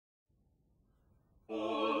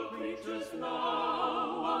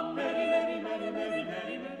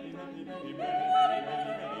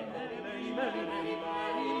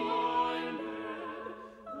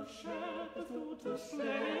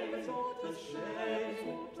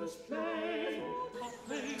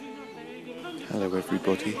Hello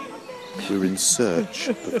everybody, we're in search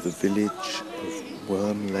of the village of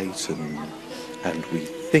Wormleighton, and we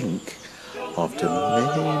think, after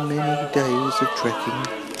many days of trekking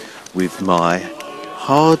with my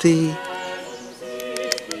hardy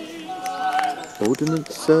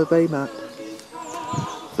Ordnance Survey map,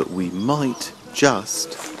 that we might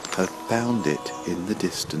just have found it in the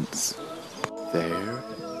distance. There,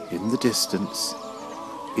 in the distance,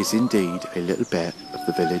 is indeed a little bit of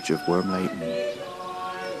the village of Wormleighton.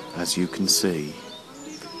 As you can see,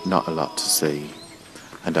 not a lot to see.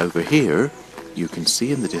 And over here, you can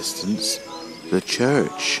see in the distance the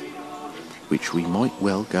church, which we might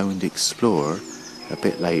well go and explore a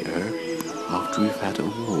bit later after we've had a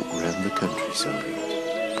walk around the countryside.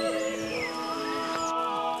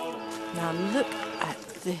 Now look at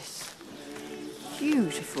this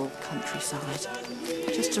beautiful countryside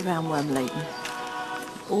just around Wormleighton.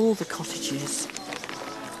 All the cottages.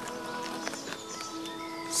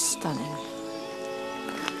 Stunning.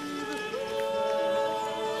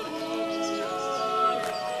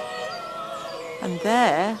 And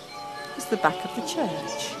there is the back of the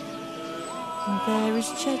church. And there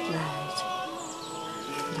is Ged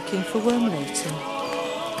looking for Wormleighton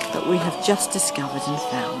that we have just discovered and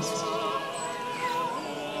found.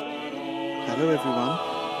 Hello everyone.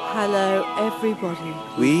 Hello everybody.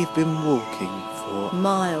 We've been walking for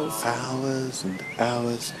miles, hours and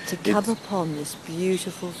hours to come upon this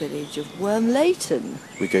beautiful village of Wormleighton.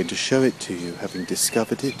 We're going to show it to you, having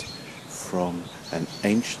discovered it from an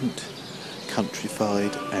ancient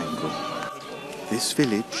countrified angle. This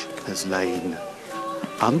village has lain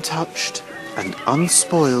untouched and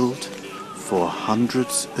unspoiled for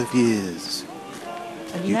hundreds of years.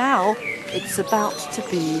 And now it's about to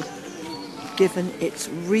be given its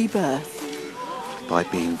rebirth by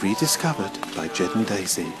being rediscovered by Ged and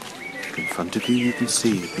Daisy. In front of you, you can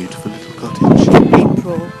see a beautiful little cottage.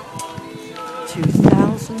 April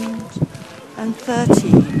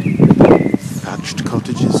 2013. Thatched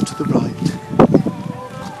cottages to the right,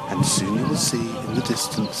 and soon you will see in the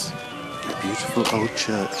distance a beautiful old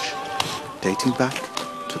church dating back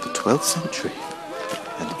to the 12th century,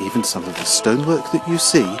 and even some of the stonework that you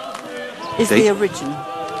see is the original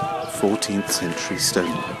 14th century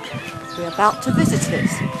stonework. We're about to visit it,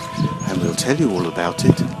 and we'll tell you all about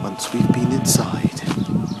it once we've been inside.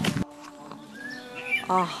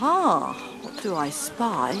 Aha! What do I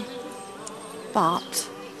spy? But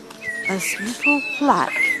a little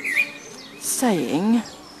plaque saying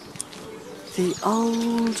the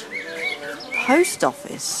old post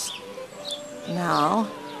office. Now,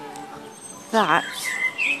 that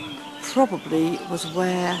probably was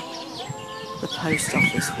where the post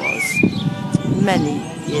office was many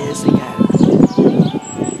years ago.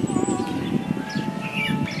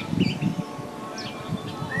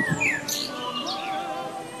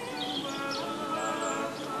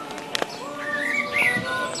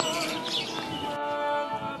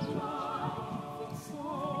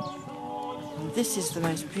 And this is the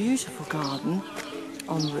most beautiful garden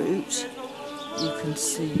en route. You can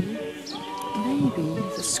see maybe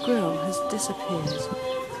the squirrel has disappeared.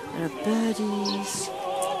 There are birdies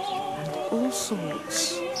and all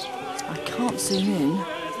sorts. I can't zoom in, I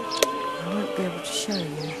won't be able to show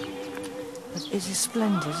you. But it is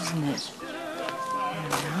splendid, isn't it? There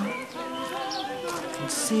we are. You can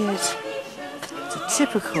see it. It's a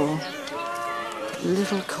typical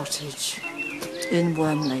little cottage in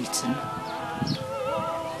Wormleighton.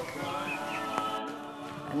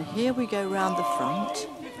 And here we go round the front,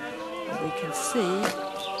 and we can see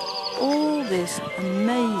all this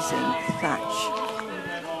amazing thatch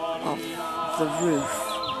off the roof.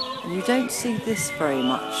 And you don't see this very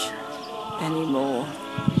much anymore.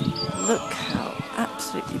 Look how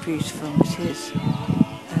absolutely beautiful it is.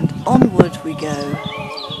 And onward we go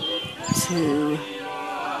to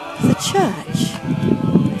the church,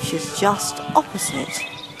 which is just opposite.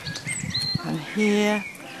 And here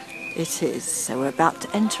it is. So we're about to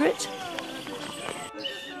enter it.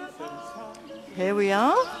 Here we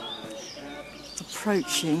are,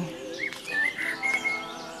 approaching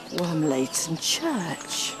Wormleighton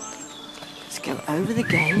Church. Let's go over the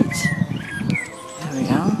gate. There we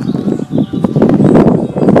are.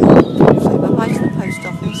 Say bye-bye to the post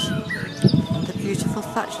office and the beautiful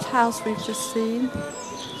thatched house we've just seen.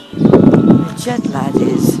 The Ged lad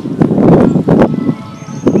is.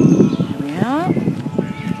 There we are.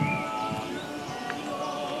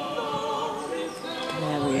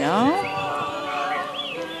 There we are.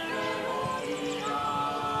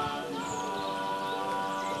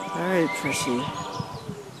 Very pretty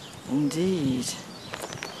indeed.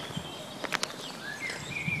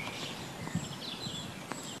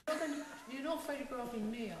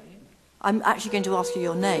 I'm actually going to ask you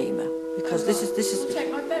your name because this is.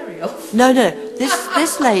 Take my berry off. No.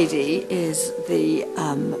 This lady is the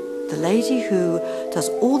lady who does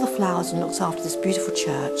all the flowers and looks after this beautiful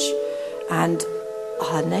church, and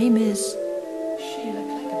her name is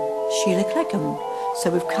Sheila Cleggham. So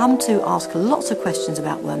we've come to ask her lots of questions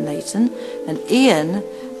about Wormleighton, and Ian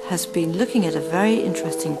has been looking at a very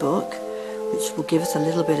interesting book which will give us a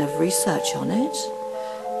little bit of research on it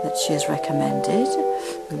that she has recommended.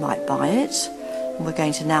 We might buy it, and we're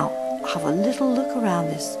going to now have a little look around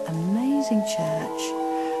this amazing church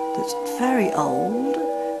that's very old,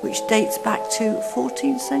 which dates back to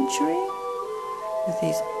 14th century, with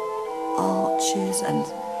these arches and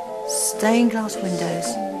stained glass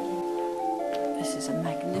windows. This is a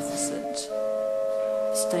magnificent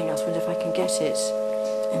stained glass window, if I can get it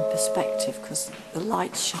in perspective, because the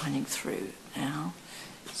light's shining through now.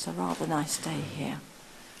 It's a rather nice day here.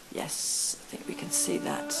 Yes, I think we can see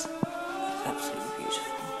that. It's absolutely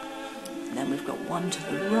beautiful. And then we've got one to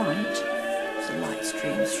the right, as the light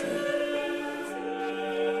streams through.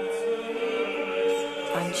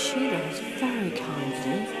 And Sheila has very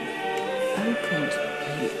kindly opened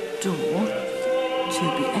the door to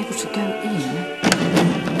be able to go in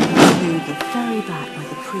to the very back where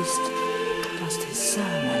the priest does his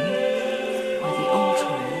sermon, where the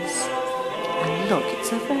altar is. And look,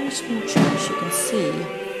 it's a very small church. You can see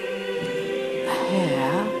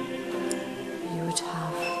here you would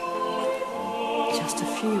have just a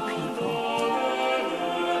few people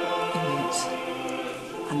in it,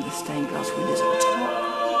 and the stained glass windows at the top,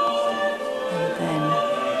 and then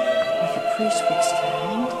where the priest would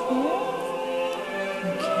stand here.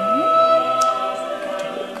 Okay, we're going to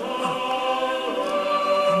walk up,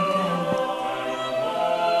 and then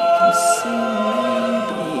you can see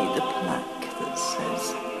maybe the plaque that says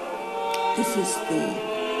this is the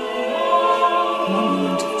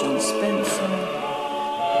monument of John Spencer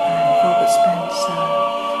and Robert Spencer,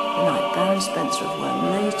 the Knight Baron Spencer of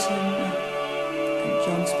Wormleighton, and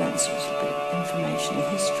John Spencer is a bit of information and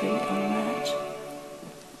history on that,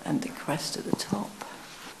 and the crest at the top.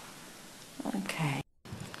 Okay.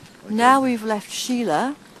 Now we've left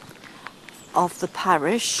Sheila of the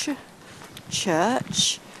parish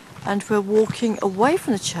church, and we're walking away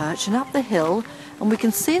from the church and up the hill, and we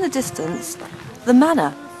can see in the distance the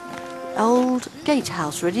manor. Old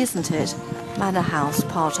gatehouse, really, isn't it? Manor house,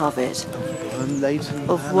 part of it.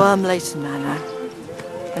 Of Wormleighton Manor.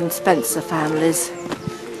 And Spencer families,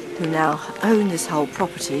 who now own this whole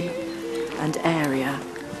property and area.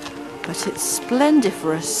 But it's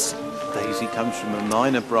splendiferous. Daisy comes from a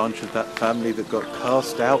minor branch of that family that got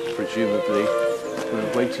cast out, presumably.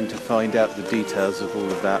 We're waiting to find out the details of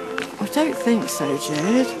all of that. I don't think so,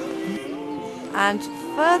 Ged. And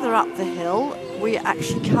further up the hill, we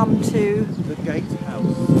actually come to the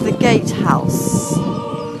gatehouse. The gatehouse,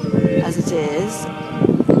 as it is,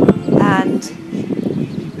 and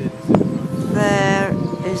there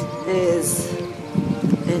it is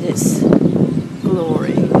in its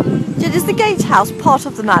glory. Is the gatehouse part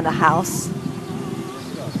of the manor house?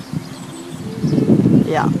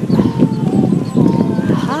 Yeah.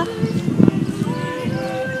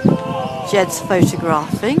 Ged's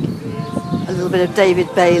photographing. A little bit of David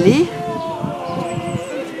Bailey.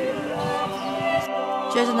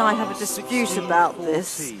 Ged and I have a dispute about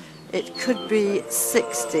this. It could be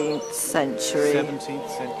 16th century. 17th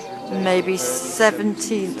century. Maybe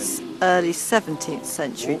 17th, early 17th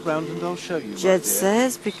century. Walk round and I'll show you. Ged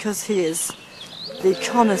says, because he is the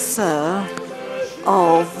connoisseur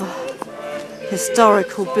of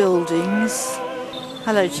historical buildings.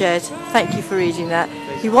 Hello, Ged. Thank you for reading that.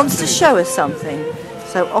 He wants to show us something.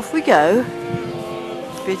 So off we go,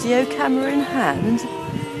 video camera in hand,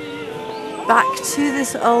 back to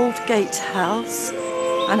this old gatehouse,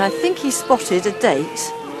 and I think he spotted a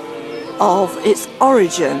date of its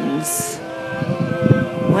origins,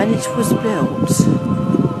 when it was built.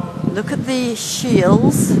 Look at the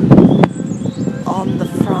shields on the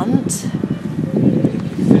front.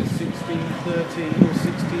 1613 or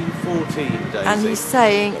 1614, Daisy. And he's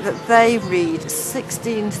saying that they read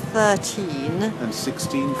 1613 and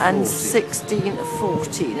 1614. and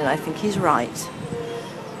 1614, and I think he's right.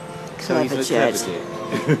 So Clever he's a Ged.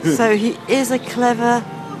 clever kid. So he is a clever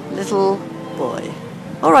little boy.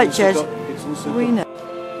 All right, Ged, we know.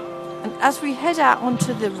 And as we head out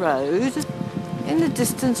onto the road, in the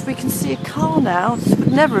distance we can see a car now. This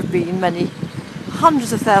would never have been many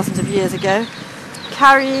hundreds of thousands of years ago,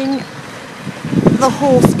 carrying the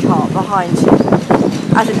horse cart behind you,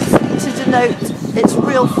 as it's to denote its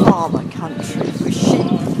real farmer country with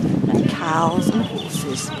sheep and cows and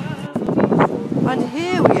horses. And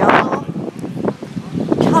here we are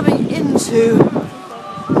coming into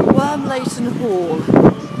Wormleighton Hall.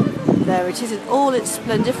 There it is in all its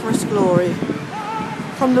splendiferous glory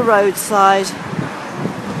from the roadside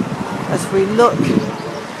as we look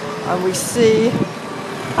and we see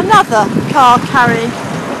another car carrying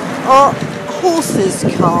a horse's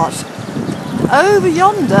cart. Over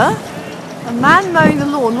yonder, a man mowing the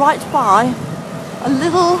lawn right by a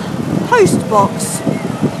little post box,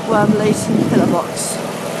 Wormleighton pillar box.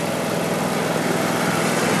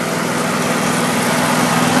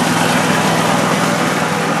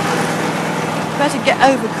 Better get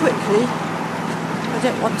over quickly. I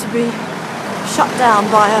don't want to be shut down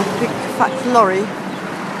by a big fat lorry. We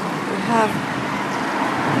have,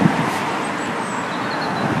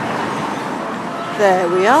 there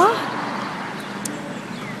we are,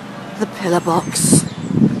 the pillar box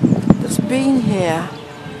that's been here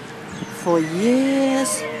for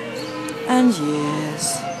years and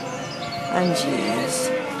years and years.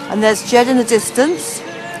 And there's Ged in the distance.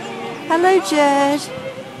 Hello, Ged.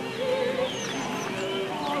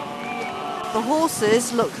 The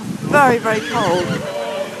horses look very, very cold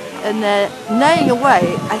and they're neighing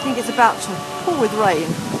away. I think it's about to pour with rain.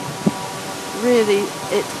 Really,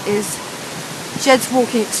 it is. Ged's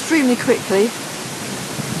walking extremely quickly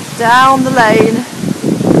down the lane.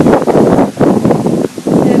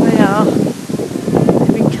 Here they are.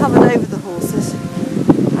 They've been covered over the horses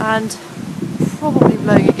and probably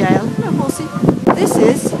blowing a gale. No, horsey. This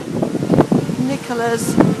is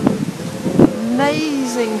Nicola's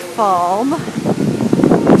amazing farm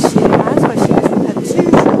which she has, where she lives with her 2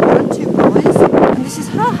 children, 2 boys, and this is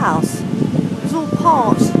her house. It was all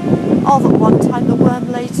part of, at one time, the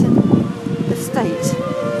Wormleighton estate.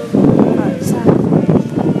 But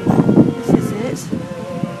this is it.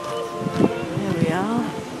 Here we are.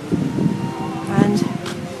 And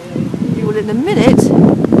you will in a minute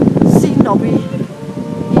see Nobby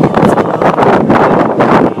here as well.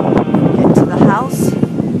 Get to the house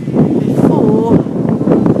before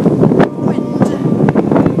wind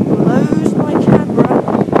blows my camera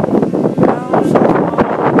out,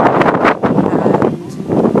 and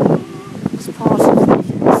it's part of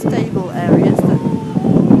the stable areas that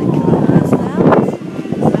Nicola has now,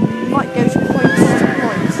 and you might go to point to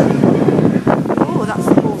point. Oh, that's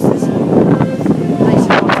the horses.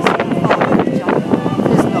 Later on to see the farm jump.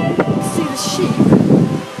 There's not. You can see the sheep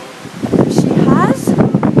she has.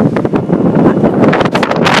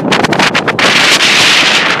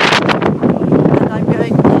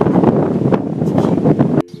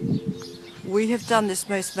 We have done this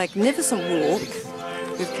most magnificent walk.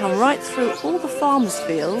 We've come right through all the farmers'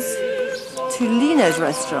 fields to Lino's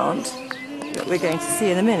restaurant that we're going to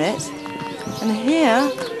see in a minute. And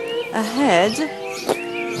here ahead,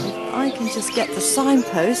 if I can just get the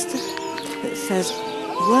signpost that says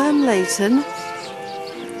Wormleighton,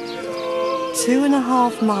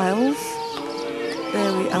 2.5 miles.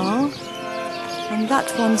 There we are. And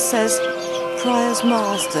that one says Priors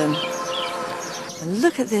Marsden. And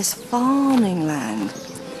look at this farming land.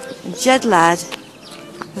 And Ged lad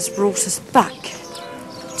has brought us back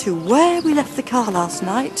to where we left the car last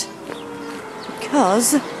night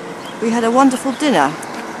because we had a wonderful dinner.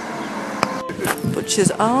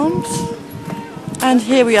 Butcher's Arms. And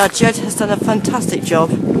here we are. Ged has done a fantastic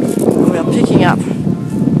job. We are picking up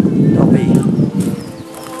Nobby.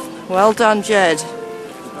 Well done, Ged.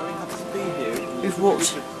 Very happy to be here. We've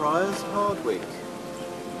walked. Priors Hardwick.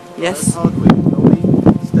 Yes. Priors Hardwick. Nobby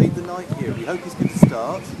stayed the night here. We hope he's going to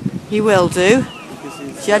start. He will do.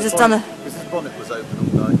 Ged has done a... Because his bonnet was open all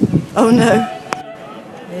night. Oh no.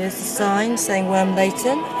 Here's the sign saying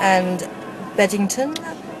Wormleighton and Beddington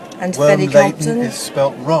and Wormleighton Compton. is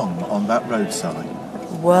spelt wrong on that road sign.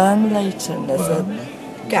 Wormleighton. There's a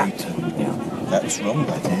gap. Yeah. That's wrong,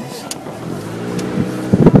 that is.